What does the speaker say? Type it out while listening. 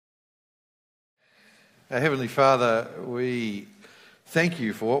Our Heavenly Father, we thank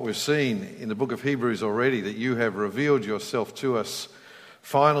you for what we've seen in the book of Hebrews already, that you have revealed yourself to us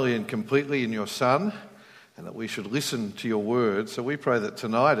finally and completely in your Son, and that we should listen to your word. So we pray that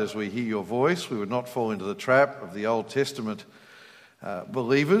tonight, as we hear your voice, we would not fall into the trap of the Old Testament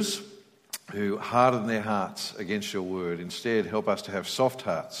believers who harden their hearts against your word. Instead, help us to have soft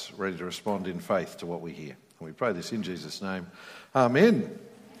hearts, ready to respond in faith to what we hear. And we pray this in Jesus' name. Amen.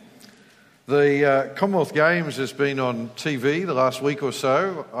 The Commonwealth Games has been on TV the last week or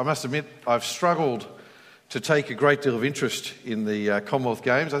so. I must admit I've struggled to take a great deal of interest in the Commonwealth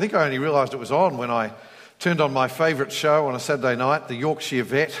Games. I think I only realised it was on when I turned on my favourite show on a Saturday night, the Yorkshire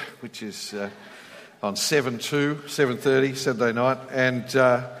Vet, which is on 7:30 Saturday night, and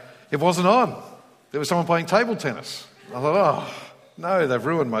it wasn't on. There was someone playing table tennis. I thought, oh, no, they've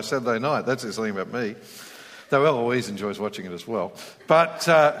ruined my Saturday night. That says something about me. Though Eloise enjoys watching it as well. But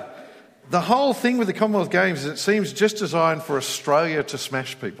the whole thing with the Commonwealth Games is it seems just designed for Australia to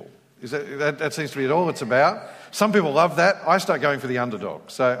smash people. That seems to be all it's about. Some people love that. I start going for the underdog.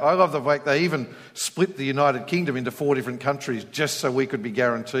 So I love the fact they even split the United Kingdom into 4 different countries just so we could be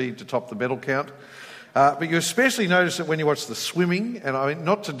guaranteed to top the medal count. But you especially notice it when you watch the swimming, and I mean,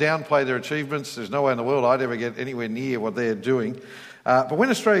 not to downplay their achievements, there's no way in the world I'd ever get anywhere near what they're doing. But when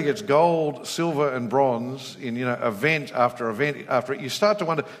Australia gets gold, silver and bronze in event after event after it, you start to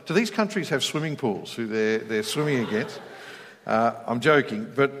wonder, do these countries have swimming pools who they're swimming against? I'm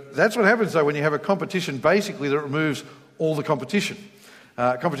joking, but that's what happens though when you have a competition basically that removes all the competition.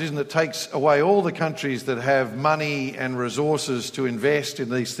 Competition that takes away all the countries that have money and resources to invest in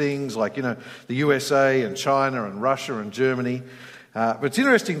these things, like the USA and China and Russia and Germany. But it's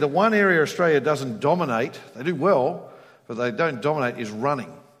interesting, the one area Australia doesn't dominate, they do well, but they don't dominate, is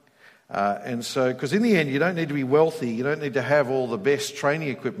running. And so, because in the end, you don't need to be wealthy, you don't need to have all the best training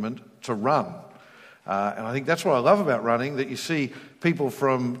equipment to run. And I think that's what I love about running, that you see people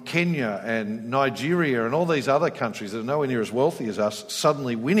from Kenya and Nigeria and all these other countries that are nowhere near as wealthy as us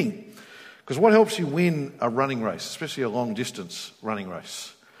suddenly winning. Because what helps you win a running race, especially a long-distance running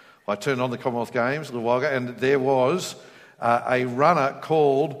race? I turned on the Commonwealth Games a little while ago, and there was a runner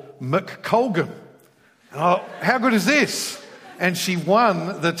called McColgan. Oh, how good is this? And she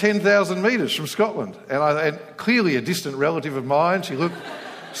won the 10,000 metres from Scotland. And clearly a distant relative of mine. She looked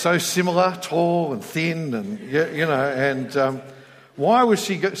so similar, tall and thin, and why was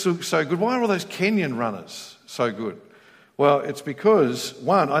she so good? Why were those Kenyan runners so good? Well, it's because,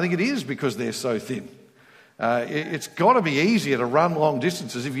 one, I think it is because they're so thin. It's got to be easier to run long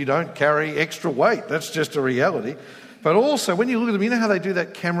distances if you don't carry extra weight. That's just a reality. But also, when you look at them, you know how they do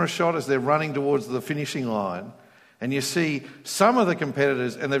that camera shot as they're running towards the finishing line? And you see some of the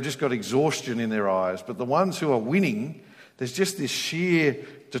competitors, and they've just got exhaustion in their eyes. But the ones who are winning, there's just this sheer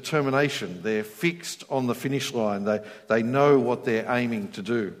determination. They're fixed on the finish line. They know what they're aiming to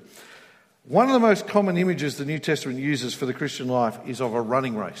do. One of the most common images the New Testament uses for the Christian life is of a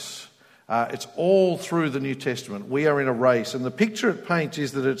running race. It's all through the New Testament. We are in a race, and the picture it paints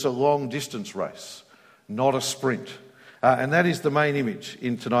is that it's a long-distance race, not a sprint. And that is the main image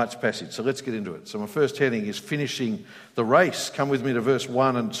in tonight's passage. So let's get into it. So my first heading is finishing the race. Come with me to verse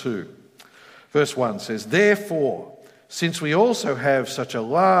 1 and 2. Verse 1 says, "Therefore, since we also have such a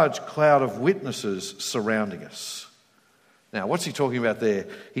large cloud of witnesses surrounding us." Now, what's he talking about there?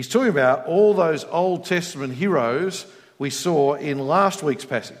 He's talking about all those Old Testament heroes we saw in last week's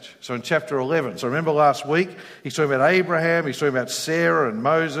passage. So in chapter 11. So remember last week, he's talking about Abraham, he's talking about Sarah and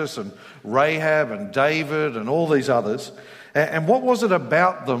Moses and Rahab and David and all these others. And what was it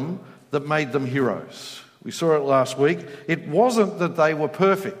about them that made them heroes? We saw it last week. It wasn't that they were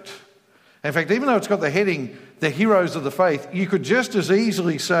perfect. In fact, even though it's got the heading, the heroes of the faith, you could just as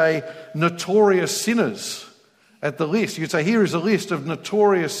easily say notorious sinners at the list. You could say, here is a list of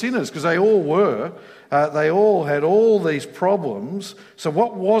notorious sinners, because they all were. They all had all these problems. So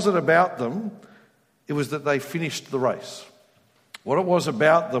what was it about them? It was that they finished the race. What it was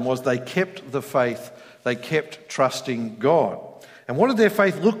about them was they kept the faith. They kept trusting God. And what did their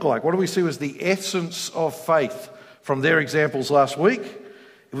faith look like? What do we see was the essence of faith from their examples last week?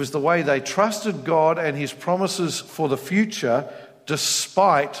 It was the way they trusted God and his promises for the future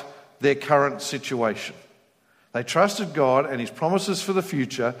despite their current situation. They trusted God and his promises for the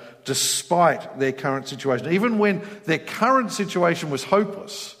future despite their current situation. Even when their current situation was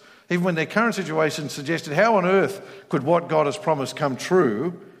hopeless, even when their current situation suggested how on earth could what God has promised come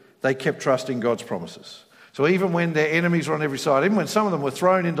true, they kept trusting God's promises. So even when their enemies were on every side, even when some of them were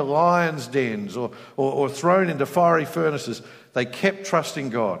thrown into lions' dens or thrown into fiery furnaces, they kept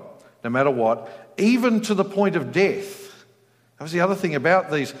trusting God no matter what, even to the point of death. That was the other thing about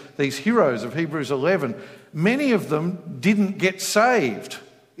these heroes of Hebrews 11. Many of them didn't get saved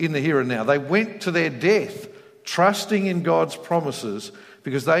in the here and now. They went to their death trusting in God's promises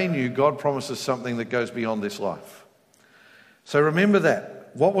because they knew God promises something that goes beyond this life. So remember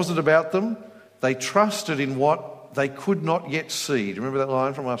that. What was it about them? They trusted in what they could not yet see. Do you remember that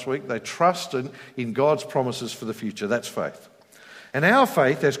line from last week? They trusted in God's promises for the future. That's faith. And our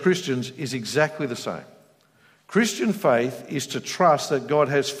faith as Christians is exactly the same. Christian faith is to trust that God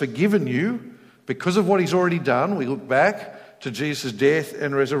has forgiven you because of what he's already done. We look back to Jesus' death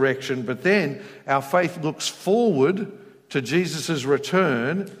and resurrection, but then our faith looks forward to Jesus'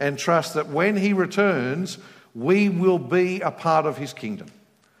 return and trust that when he returns, we will be a part of his kingdom.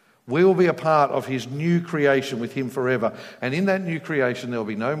 We will be a part of his new creation with him forever. And in that new creation, there will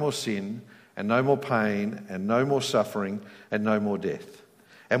be no more sin and no more pain and no more suffering and no more death.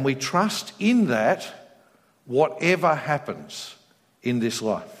 And we trust in that whatever happens in this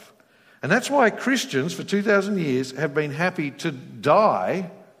life. And that's why Christians for 2,000 years have been happy to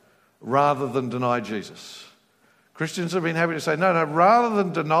die rather than deny Jesus. Christians have been happy to say, no, rather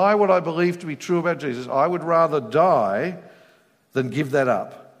than deny what I believe to be true about Jesus, I would rather die than give that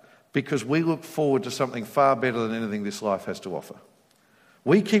up, because we look forward to something far better than anything this life has to offer.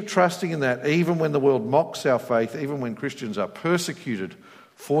 We keep trusting in that even when the world mocks our faith, even when Christians are persecuted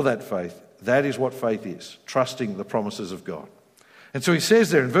for that faith. That is what faith is, trusting the promises of God. And so he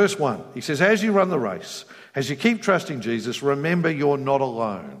says there in verse 1, he says, as you run the race, as you keep trusting Jesus, remember you're not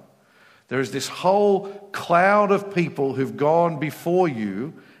alone. There is this whole cloud of people who've gone before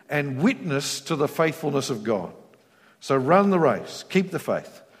you and witnessed to the faithfulness of God. So run the race, keep the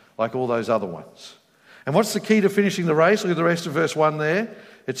faith, like all those other ones. And what's the key to finishing the race? Look at the rest of verse 1 there.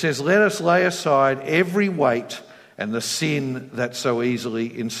 It says, let us lay aside every weight and the sin that so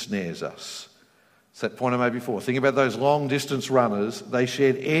easily ensnares us. It's that point I made before. Think about those long-distance runners. They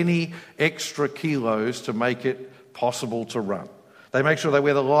shed any extra kilos to make it possible to run. They make sure they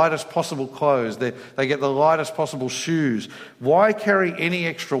wear the lightest possible clothes. They get the lightest possible shoes. Why carry any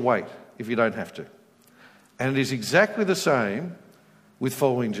extra weight if you don't have to? And it is exactly the same with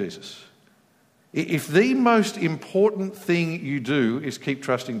following Jesus. If the most important thing you do is keep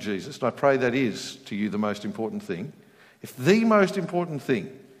trusting Jesus, and I pray that is to you the most important thing, if the most important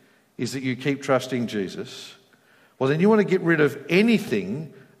thing is that you keep trusting Jesus, well then you want to get rid of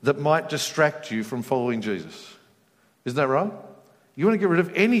anything that might distract you from following Jesus. Isn't that right? You want to get rid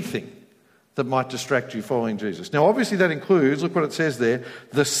of anything that might distract you following Jesus. Now obviously that includes, look what it says there,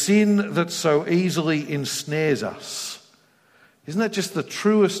 the sin that so easily ensnares us. Isn't that just the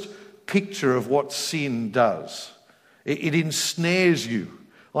truest picture of what sin does? It ensnares you.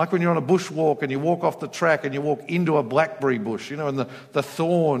 Like when you're on a bushwalk and you walk off the track and you walk into a blackberry bush, and the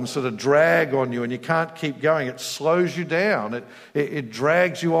thorns sort of drag on you and you can't keep going. It slows you down. It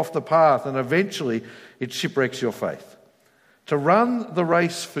drags you off the path, and eventually it shipwrecks your faith. To run the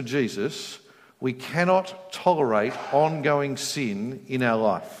race for Jesus, we cannot tolerate ongoing sin in our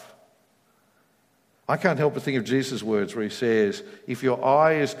life. I can't help but think of Jesus' words where he says, if your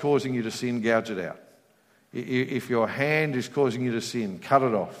eye is causing you to sin, gouge it out. If your hand is causing you to sin, cut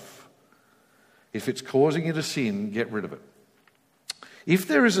it off. If it's causing you to sin, get rid of it. If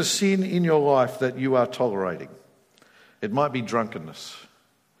there is a sin in your life that you are tolerating, it might be drunkenness,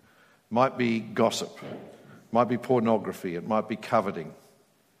 might be gossip, might be pornography, it might be coveting.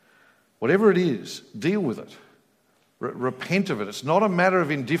 Whatever it is, deal with it. Repent of it. It's not a matter of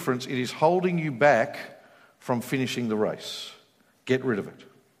indifference. It is holding you back from finishing the race. Get rid of it.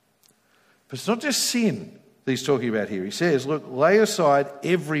 But it's not just sin that he's talking about here. He says, look, lay aside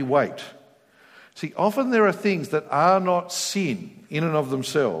every weight. See, often there are things that are not sin in and of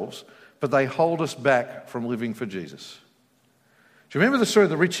themselves, but they hold us back from living for Jesus. Do you remember the story of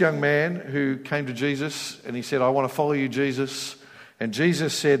the rich young man who came to Jesus and he said, I want to follow you, Jesus. And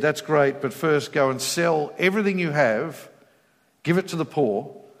Jesus said, that's great, but first go and sell everything you have, give it to the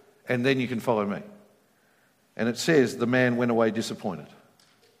poor, and then you can follow me. And it says the man went away disappointed.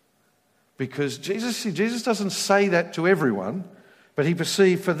 Because Jesus doesn't say that to everyone, but he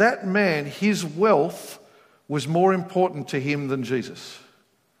perceived for that man, his wealth was more important to him than Jesus.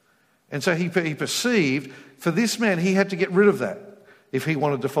 And so he perceived for this man, he had to get rid of that if he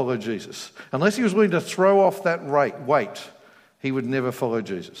wanted to follow Jesus. Unless he was willing to throw off that weight, he would never follow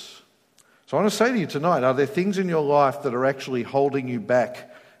Jesus. So I want to say to you tonight, are there things in your life that are actually holding you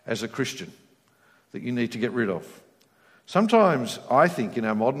back as a Christian that you need to get rid of? Sometimes I think in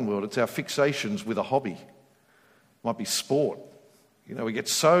our modern world it's our fixations with a hobby. It might be sport. We get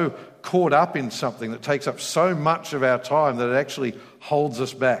so caught up in something that takes up so much of our time that it actually holds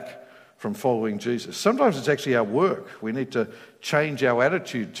us back from following Jesus. Sometimes it's actually our work. We need to change our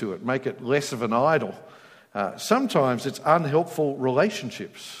attitude to it, make it less of an idol. Sometimes it's unhelpful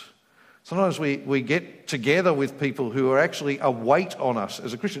relationships. Sometimes we get together with people who are actually a weight on us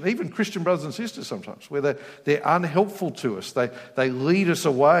as a Christian, even Christian brothers and sisters sometimes, where they're unhelpful to us. They lead us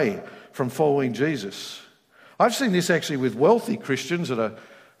away from following Jesus. I've seen this actually with wealthy Christians at a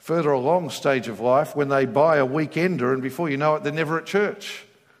further along stage of life when they buy a weekender and before you know it, they're never at church.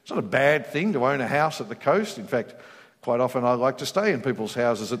 It's not a bad thing to own a house at the coast. In fact, quite often I like to stay in people's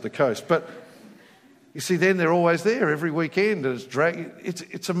houses at the coast. But you see, then they're always there every weekend.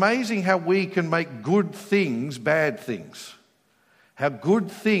 It's amazing how we can make good things bad things. How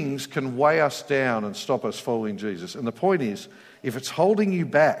good things can weigh us down and stop us following Jesus. And the point is, if it's holding you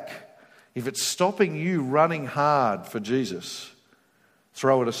back, if it's stopping you running hard for Jesus,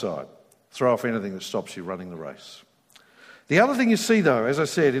 throw it aside. Throw off anything that stops you running the race. The other thing you see, though, as I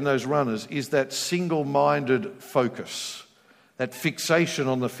said, in those runners, is that single-minded focus, that fixation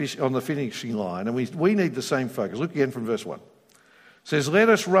on the finishing line. And we need the same focus. Look again from verse 1. It says, "Let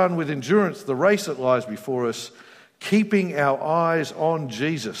us run with endurance the race that lies before us, keeping our eyes on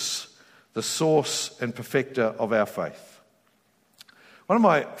Jesus, the source and perfecter of our faith." One of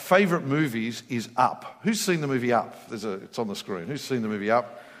my favourite movies is Up. Who's seen the movie Up? It's on the screen. Who's seen the movie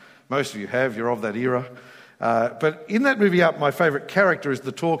Up? Most of you have. You're of that era. But in that movie Up, my favourite character is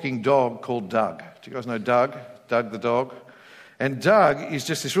the talking dog called Doug. Do you guys know Doug? Doug the dog? And Doug is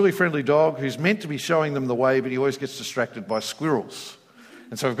just this really friendly dog who's meant to be showing them the way, but he always gets distracted by squirrels.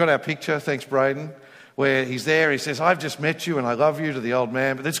 And so we've got our picture, thanks Braden, where he's there, he says, "I've just met you and I love you," to the old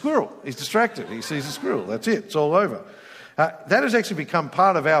man, but there's a squirrel. He's distracted. He sees a squirrel. That's it. It's all over. That has actually become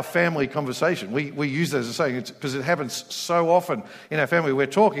part of our family conversation. We use that as a saying because it happens so often in our family. We're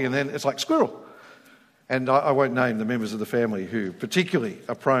talking and then it's like, "Squirrel." And I won't name the members of the family who particularly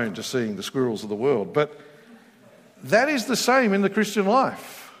are prone to seeing the squirrels of the world. But that is the same in the Christian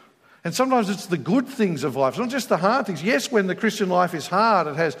life. And sometimes it's the good things of life. It's not just the hard things. Yes, when the Christian life is hard,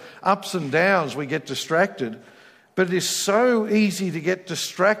 it has ups and downs, we get distracted. But it is so easy to get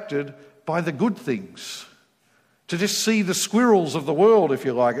distracted by the good things. To just see the squirrels of the world, if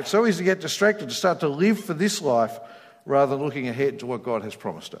you like. It's so easy to get distracted, to start to live for this life rather than looking ahead to what God has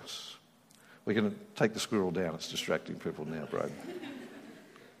promised us. We can take the squirrel down. It's distracting people now, Brad.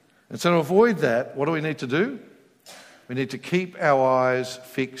 And so to avoid that, what do we need to do? We need to keep our eyes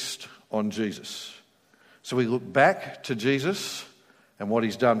fixed on Jesus. So we look back to Jesus and what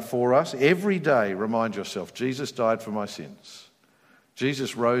he's done for us. Every day, remind yourself, Jesus died for my sins.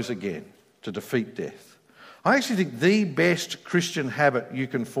 Jesus rose again to defeat death. I actually think the best Christian habit you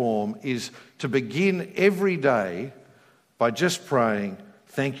can form is to begin every day by just praying,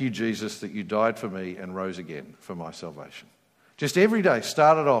 "Thank you, Jesus, that you died for me and rose again for my salvation." Just every day,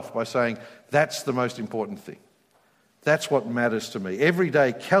 start it off by saying, that's the most important thing. That's what matters to me. Every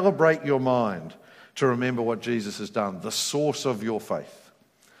day, calibrate your mind to remember what Jesus has done, the source of your faith.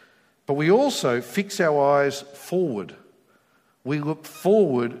 But we also fix our eyes forward. We look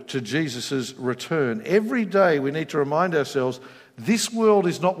forward to Jesus' return. Every day, we need to remind ourselves, this world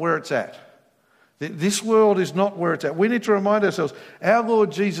is not where it's at. This world is not where it's at. We need to remind ourselves, our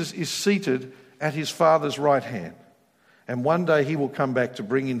Lord Jesus is seated at his Father's right hand. And one day he will come back to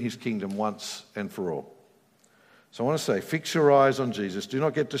bring in his kingdom once and for all. So I want to say, fix your eyes on Jesus. Do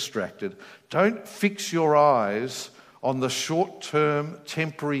not get distracted. Don't fix your eyes on the short-term,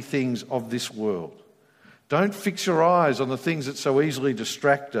 temporary things of this world. Don't fix your eyes on the things that so easily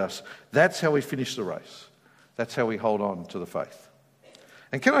distract us. That's how we finish the race. That's how we hold on to the faith.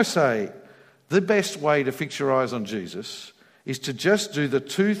 And can I say, the best way to fix your eyes on Jesus is to just do the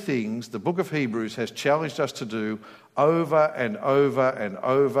two things the book of Hebrews has challenged us to do over and over and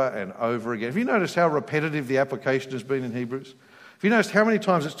over and over again. Have you noticed how repetitive the application has been in Hebrews? Have you noticed how many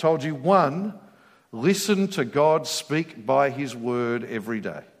times it's told you, one, listen to God speak by his word every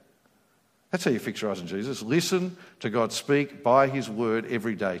day. That's how you fix your eyes on Jesus. Listen to God speak by his word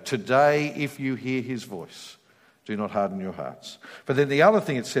every day. Today, if you hear his voice, do not harden your hearts. But then the other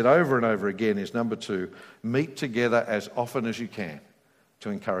thing it's said over and over again is, number two, meet together as often as you can to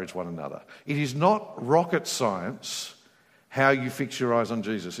encourage one another. It is not rocket science how you fix your eyes on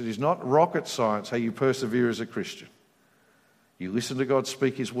Jesus. It is not rocket science how you persevere as a Christian. You listen to God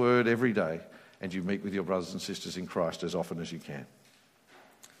speak his word every day and you meet with your brothers and sisters in Christ as often as you can.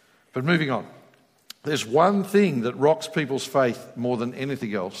 But moving on, there's one thing that rocks people's faith more than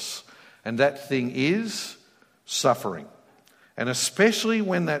anything else, and that thing is suffering. And especially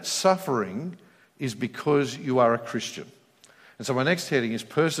when that suffering is because you are a Christian. And so my next heading is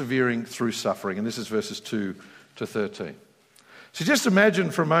persevering through suffering, and this is verses 2 to 13. So just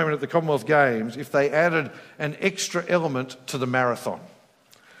imagine for a moment at the Commonwealth Games if they added an extra element to the marathon.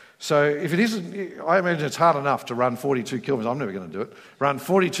 So if it isn't, I imagine it's hard enough to run 42 kilometres. I'm never going to do it. Run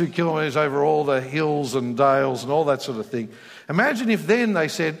 42 kilometres over all the hills and dales and all that sort of thing. Imagine if then they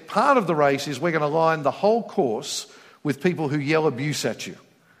said part of the race is we're going to line the whole course with people who yell abuse at you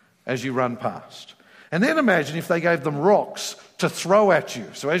as you run past. And then imagine if they gave them rocks to throw at you.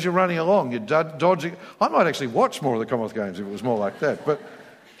 So as you're running along, you're dodging. I might actually watch more of the Commonwealth Games if it was more like that. But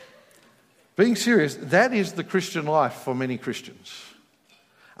being serious, that is the Christian life for many Christians.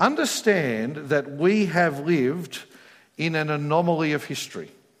 Understand that we have lived in an anomaly of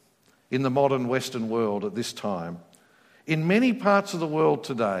history in the modern Western world at this time. In many parts of the world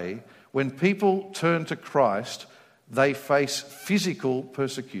today, when people turn to Christ, they face physical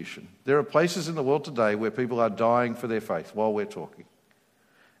persecution. There are places in the world today where people are dying for their faith while we're talking.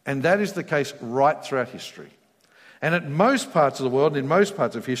 And that is the case right throughout history. And at most parts of the world, in most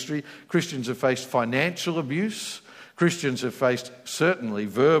parts of history, Christians have faced financial abuse. Christians have faced certainly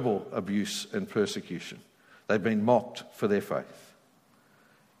verbal abuse and persecution. They've been mocked for their faith.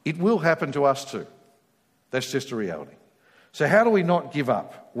 It will happen to us too. That's just a reality. So how do we not give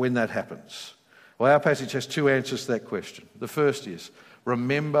up when that happens? Well, our passage has two answers to that question. The first is,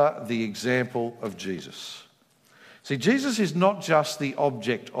 remember the example of Jesus. See, Jesus is not just the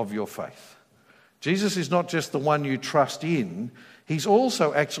object of your faith. Jesus is not just the one you trust in. He's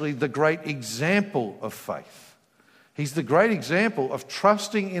also actually the great example of faith. He's the great example of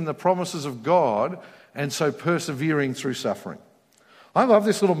trusting in the promises of God and so persevering through suffering. I love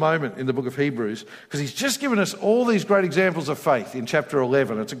this little moment in the book of Hebrews because he's just given us all these great examples of faith in chapter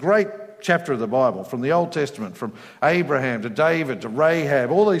 11. It's a great chapter of the Bible, from the Old Testament, from Abraham to David to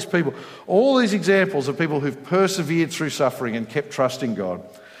Rahab, all these people, all these examples of people who've persevered through suffering and kept trusting God.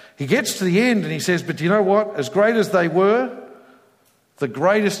 He gets to the end and he says, but you know what? As great as they were, the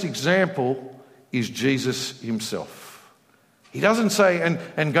greatest example is Jesus himself. He doesn't say,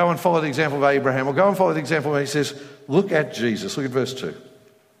 and go and follow the example of Abraham, or go and follow the example, he says, look at Jesus. Look at verse 2.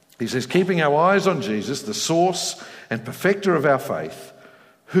 He says, keeping our eyes on Jesus, the source and perfecter of our faith,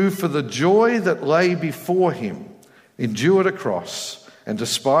 who for the joy that lay before him endured a cross and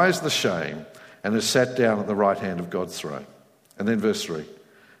despised the shame and has sat down at the right hand of God's throne. And then verse 3.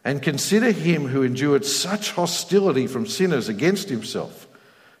 And consider him who endured such hostility from sinners against himself,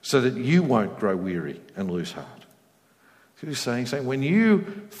 so that you won't grow weary and lose heart. He's saying when you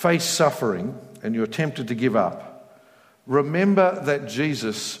face suffering and you're tempted to give up, remember that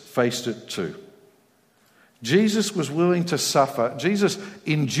Jesus faced it too. Jesus was willing to suffer. Jesus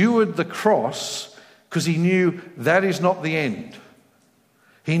endured the cross because he knew that is not the end.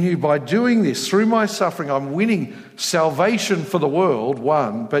 He knew by doing this, through my suffering, I'm winning salvation for the world,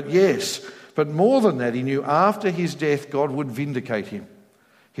 one, but more than that, he knew after his death, God would vindicate him.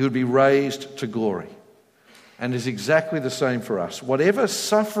 He would be raised to glory. And is exactly the same for us. Whatever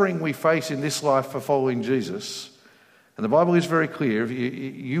suffering we face in this life for following Jesus, and the Bible is very clear,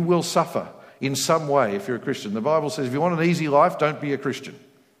 you will suffer in some way if you're a Christian. The Bible says if you want an easy life, don't be a Christian.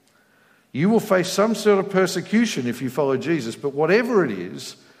 You will face some sort of persecution if you follow Jesus, but whatever it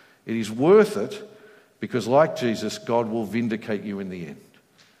is worth it because like Jesus, God will vindicate you in the end.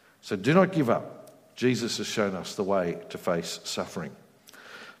 So do not give up. Jesus has shown us the way to face suffering.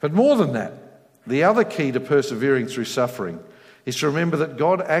 But more than that, the other key to persevering through suffering is to remember that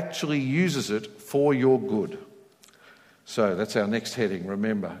God actually uses it for your good. So that's our next heading.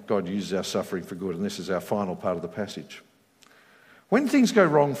 Remember, God uses our suffering for good. And this is our final part of the passage. When things go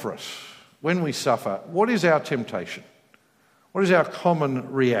wrong for us, when we suffer, what is our temptation? What is our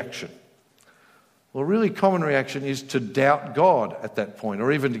common reaction? Well, a really common reaction is to doubt God at that point,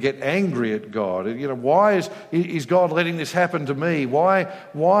 or even to get angry at God. Why is God letting this happen to me? Why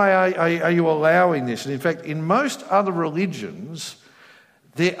are you allowing this? And in fact, in most other religions,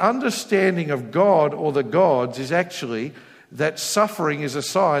 their understanding of God or the gods is actually that suffering is a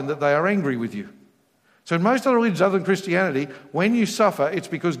sign that they are angry with you. So in most other religions other than Christianity, when you suffer, it's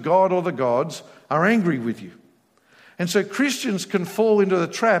because God or the gods are angry with you. And so Christians can fall into the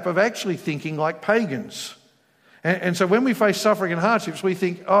trap of actually thinking like pagans. And so when we face suffering and hardships, we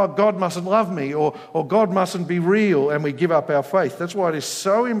think, oh, God mustn't love me, or God mustn't be real, and we give up our faith. That's why it is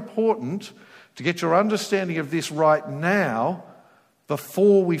so important to get your understanding of this right now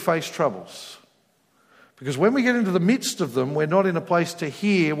before we face troubles. Because when we get into the midst of them, we're not in a place to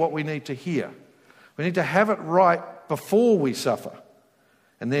hear what we need to hear. We need to have it right before we suffer.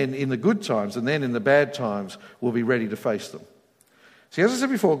 And then in the good times and then in the bad times, we'll be ready to face them. See, as I said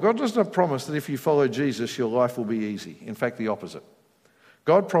before, God does not promise that if you follow Jesus, your life will be easy. In fact, the opposite.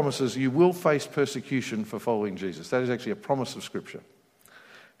 God promises you will face persecution for following Jesus. That is actually a promise of Scripture.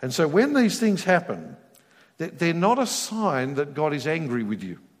 And so when these things happen, they're not a sign that God is angry with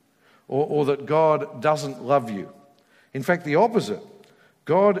you or that God doesn't love you. In fact, the opposite.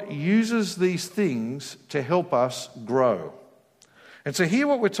 God uses these things to help us grow. And so here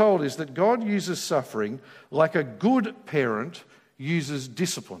what we're told is that God uses suffering like a good parent uses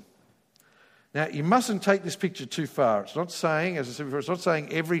discipline. Now, you mustn't take this picture too far. It's not saying, as I said before, it's not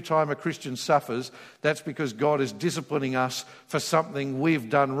saying every time a Christian suffers, that's because God is disciplining us for something we've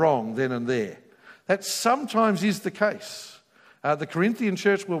done wrong then and there. That sometimes is the case. The Corinthian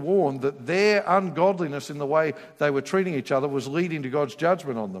church were warned that their ungodliness in the way they were treating each other was leading to God's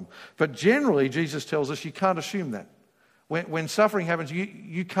judgment on them. But generally, Jesus tells us you can't assume that. When suffering happens,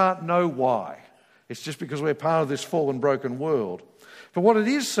 you can't know why. It's just because we're part of this fallen, broken world. But what it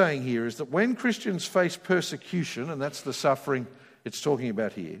is saying here is that when Christians face persecution, and that's the suffering it's talking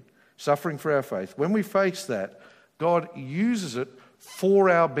about here, suffering for our faith, when we face that, God uses it for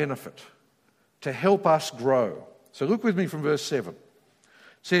our benefit, to help us grow. So look with me from verse 7. It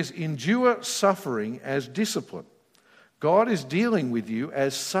says, endure suffering as discipline. God is dealing with you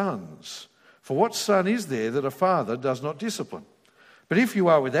as sons. For what son is there that a father does not discipline? But if you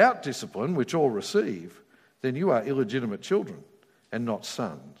are without discipline, which all receive, then you are illegitimate children and not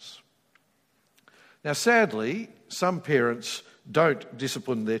sons. Now, sadly, some parents don't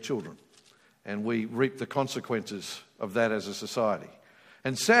discipline their children, and we reap the consequences of that as a society.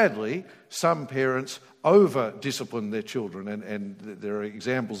 And sadly, some parents over-discipline their children, and there are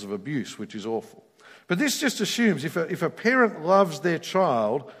examples of abuse, which is awful. But this just assumes if a parent loves their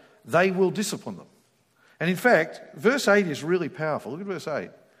child, they will discipline them. And in fact, verse 8 is really powerful. Look at verse 8.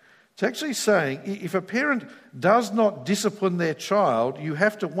 It's actually saying if a parent does not discipline their child, you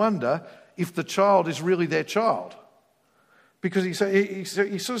have to wonder if the child is really their child. Because he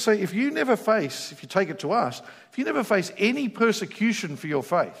sort of say, if you take it to us, if you never face any persecution for your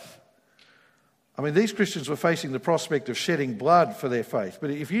faith, I mean, these Christians were facing the prospect of shedding blood for their faith, but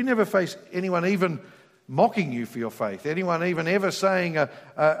if you never face anyone even mocking you for your faith, anyone even ever saying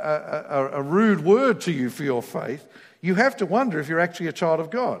a rude word to you for your faith, you have to wonder if you're actually a child of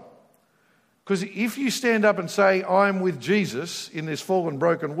God. Because if you stand up and say, I'm with Jesus in this fallen,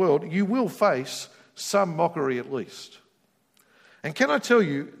 broken world, you will face some mockery at least. And can I tell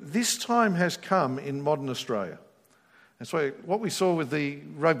you, this time has come in modern Australia. And so what we saw with the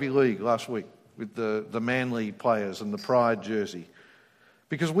rugby league last week, with the Manly players and the Pride jersey,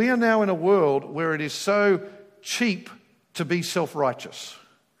 because we are now in a world where it is so cheap to be self-righteous,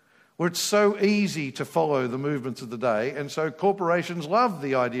 where it's so easy to follow the movements of the day, and so corporations love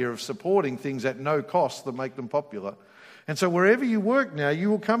the idea of supporting things at no cost that make them popular. And so wherever you work now, you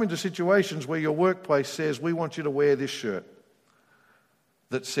will come into situations where your workplace says, we want you to wear this shirt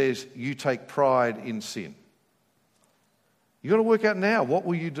that says you take pride in sin. You've got to work out now, what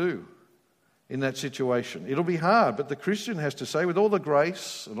will you do in that situation? It'll be hard, but the Christian has to say with all the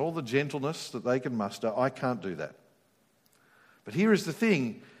grace and all the gentleness that they can muster, I can't do that. But here is the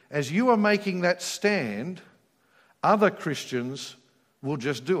thing, as you are making that stand, other Christians will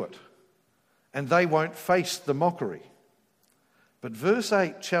just do it, and they won't face the mockery. But verse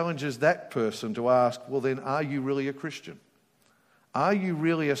 8 challenges that person to ask, well then, are you really a Christian? Are you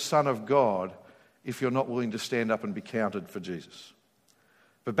really a son of God if you're not willing to stand up and be counted for Jesus?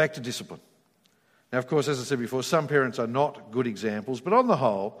 But back to discipline. Now, of course, as I said before, some parents are not good examples, but on the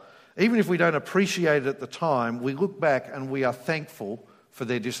whole, even if we don't appreciate it at the time, we look back and we are thankful for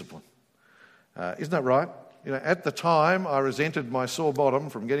their discipline. Isn't that right? You know, at the time, I resented my sore bottom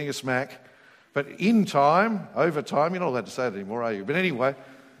from getting a smack, but in time, over time, you're not allowed to say that anymore, are you? But anyway,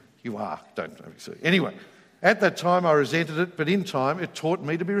 you are. Don't be silly. Anyway, at that time, I resented it, but in time, it taught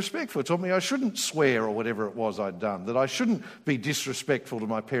me to be respectful. It taught me I shouldn't swear or whatever it was I'd done, that I shouldn't be disrespectful to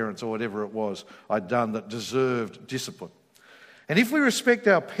my parents or whatever it was I'd done that deserved discipline. And if we respect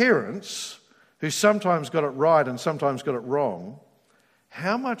our parents, who sometimes got it right and sometimes got it wrong,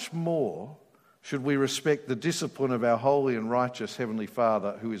 how much more should we respect the discipline of our holy and righteous Heavenly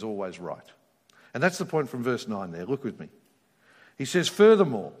Father, who is always right? And that's the point from verse 9 there. Look with me. He says,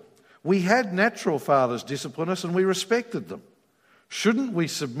 furthermore, we had natural fathers discipline us and we respected them. Shouldn't we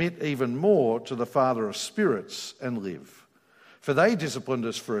submit even more to the Father of spirits and live? For they disciplined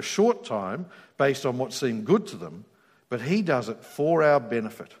us for a short time based on what seemed good to them, but he does it for our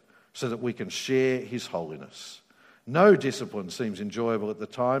benefit so that we can share his holiness. No discipline seems enjoyable at the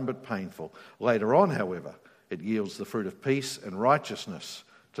time, but painful. Later on, however, it yields the fruit of peace and righteousness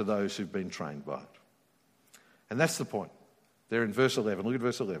to those who've been trained by it. And that's the point. There in verse 11, look at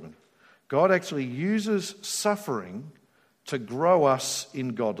verse 11. God actually uses suffering to grow us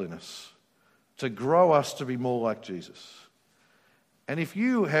in godliness, to grow us to be more like Jesus. And if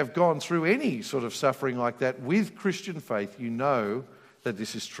you have gone through any sort of suffering like that with Christian faith, you know that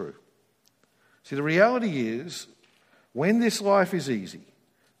this is true. See, the reality is, when this life is easy,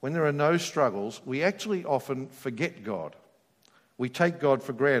 when there are no struggles, we actually often forget God. We take God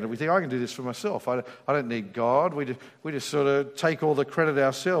for granted. We think, I can do this for myself. I don't need God. We just sort of take all the credit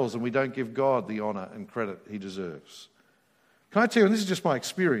ourselves, and we don't give God the honour and credit he deserves. Can I tell you, and this is just my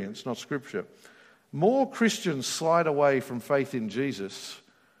experience, not scripture, more Christians slide away from faith in Jesus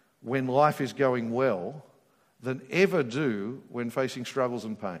when life is going well than ever do when facing struggles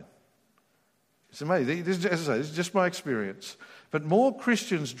and pain. It's amazing. As I say, this is just my experience. But more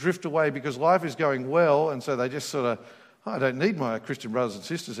Christians drift away because life is going well, and so they just sort of, I don't need my Christian brothers and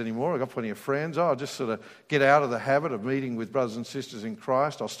sisters anymore. I've got plenty of friends. I'll just sort of get out of the habit of meeting with brothers and sisters in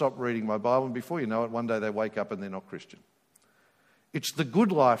Christ. I'll stop reading my Bible, and before you know it, one day they wake up and they're not Christian. It's the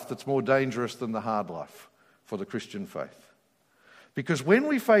good life that's more dangerous than the hard life for the Christian faith. Because when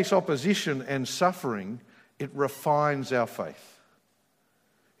we face opposition and suffering, it refines our faith.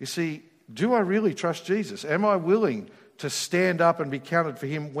 You see, do I really trust Jesus? Am I willing to stand up and be counted for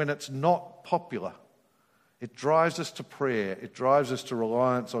him when it's not popular? It drives us to prayer. It drives us to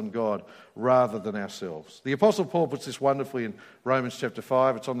reliance on God rather than ourselves. The Apostle Paul puts this wonderfully in Romans chapter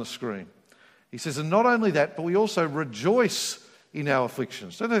 5. It's on the screen. He says, and not only that, but we also rejoice in our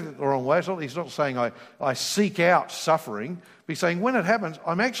afflictions. Don't take it the wrong way. He's not saying I seek out suffering. But he's saying when it happens,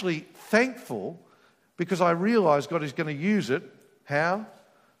 I'm actually thankful because I realise God is going to use it. How?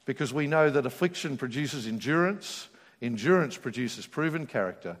 Because we know that affliction produces endurance, endurance produces proven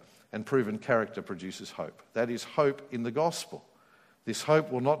character, and proven character produces hope. That is hope in the gospel. This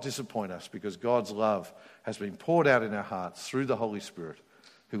hope will not disappoint us because God's love has been poured out in our hearts through the Holy Spirit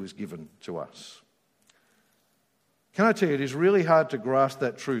who is given to us. Can I tell you, it is really hard to grasp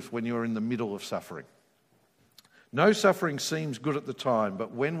that truth when you're in the middle of suffering. No suffering seems good at the time,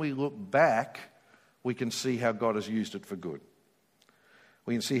 but when we look back, we can see how God has used it for good.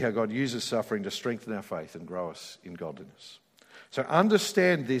 We can see how God uses suffering to strengthen our faith and grow us in godliness. So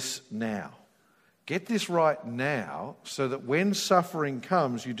understand this now. Get this right now so that when suffering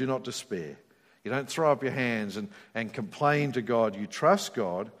comes, you do not despair. You don't throw up your hands and complain to God. You trust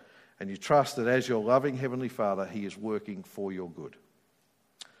God, and you trust that as your loving Heavenly Father, he is working for your good.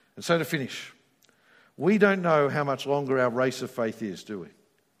 And so to finish, we don't know how much longer our race of faith is, do we?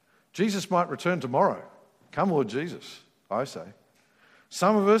 Jesus might return tomorrow. Come, Lord Jesus, I say.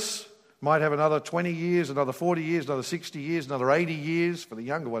 Some of us might have another 20 years, another 40 years, another 60 years, another 80 years. For the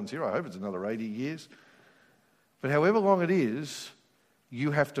younger ones here, I hope it's another 80 years. But however long it is,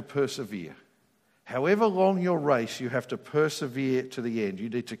 you have to persevere. However long your race, you have to persevere to the end. You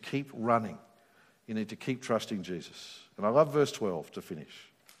need to keep running. You need to keep trusting Jesus. And I love verse 12 to finish.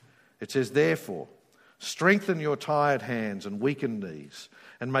 It says, therefore, strengthen your tired hands and weakened knees,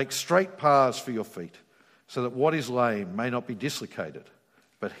 and make straight paths for your feet, so that what is lame may not be dislocated,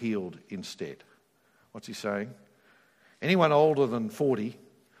 but healed instead. What's he saying? Anyone older than 40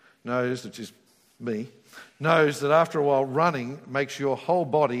 knows, which is me, knows that after a while running makes your whole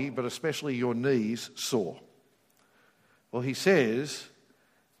body, but especially your knees, sore. Well, he says,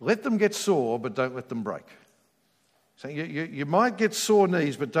 let them get sore, but don't let them break. So you might get sore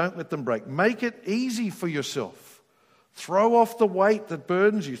knees, but don't let them break. Make it easy for yourself. Throw off the weight that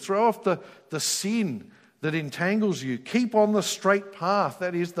burdens you. Throw off the sin that entangles you. Keep on the straight path,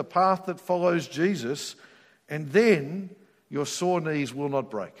 that is the path that follows Jesus, and then your sore knees will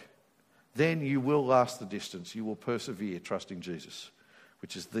not break. Then you will last the distance. You will persevere trusting Jesus,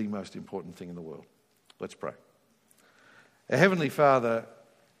 which is the most important thing in the world. Let's pray. Our Heavenly Father,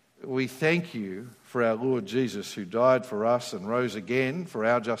 we thank you for our Lord Jesus, who died for us and rose again for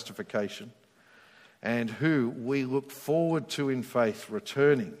our justification, and who we look forward to in faith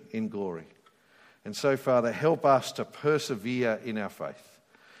returning in glory. And so, Father, help us to persevere in our faith.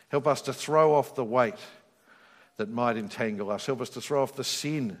 Help us to throw off the weight that might entangle us. Help us to throw off the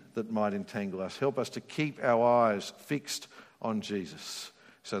sin that might entangle us. Help us to keep our eyes fixed on Jesus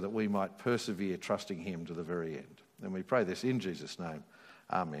so that we might persevere trusting him to the very end. And we pray this in Jesus' name.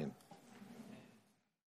 Amen.